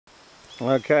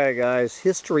Okay guys,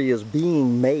 history is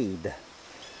being made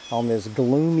on this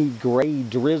gloomy, gray,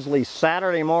 drizzly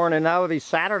Saturday morning. That would be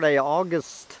Saturday,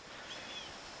 August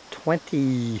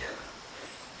 21st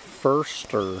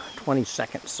or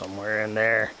 22nd, somewhere in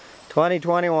there.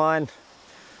 2021.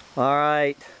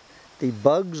 Alright, the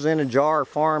Bugs in a Jar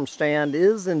farm stand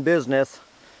is in business,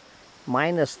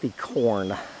 minus the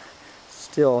corn.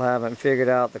 Still haven't figured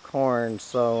out the corn,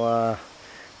 so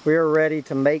we're ready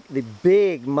to make the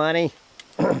big money.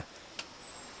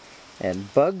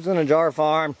 And Bugs in a Jar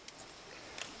farm,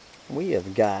 we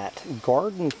have got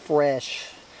garden fresh,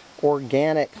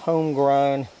 organic,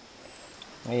 homegrown.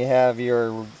 We have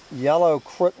your yellow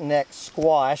crookneck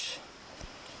squash.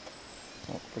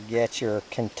 Don't forget your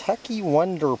Kentucky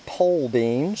Wonder pole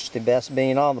beans, the best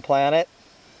bean on the planet.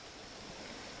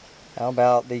 How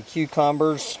about the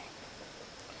cucumbers?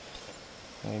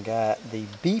 We got the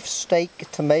beefsteak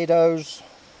tomatoes,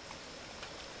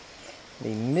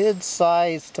 the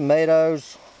mid-sized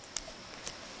tomatoes,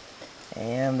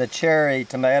 and the cherry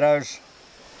tomatoes,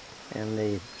 and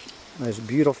the most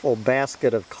beautiful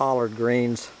basket of collard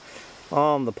greens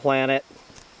on the planet.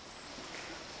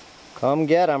 Come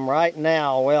get them right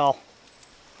now. Well,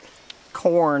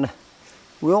 corn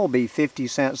will be 50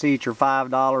 cents each or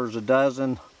 $5 a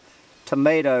dozen.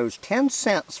 Tomatoes, 10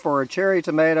 cents for a cherry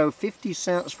tomato, 50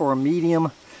 cents for a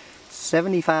medium,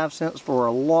 75 cents for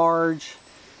a large.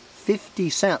 50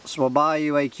 cents will buy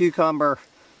you a cucumber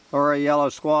or a yellow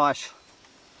squash.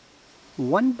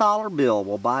 $1 bill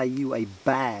will buy you a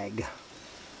bag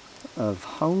of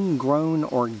homegrown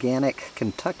organic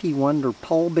Kentucky Wonder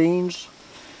pole beans,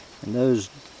 and those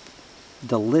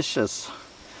delicious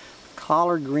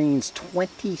collard greens,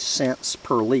 20 cents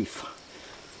per leaf.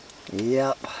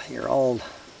 Yep, your old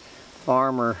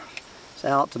farmer is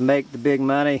out to make the big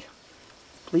money.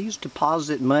 Please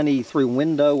deposit money through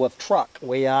window of truck.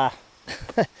 We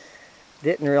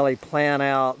didn't really plan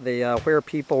out the where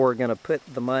people were going to put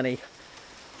the money.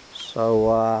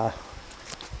 So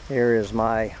here is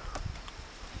my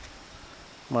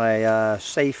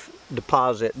safe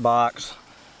deposit box.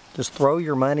 Just throw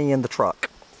your money in the truck.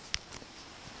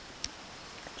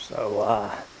 So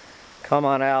come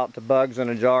on out to Bugs in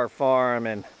a Jar farm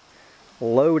and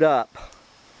load up.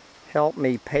 Help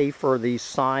me pay for these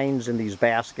signs and these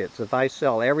baskets. If I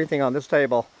sell everything on this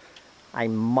table, I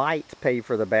might pay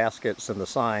for the baskets and the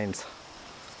signs,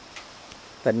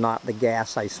 but not the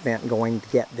gas I spent going to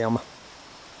get them.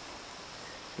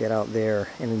 Get out there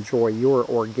and enjoy your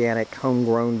organic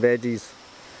homegrown veggies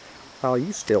while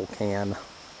you still can.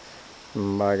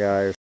 Bye guys.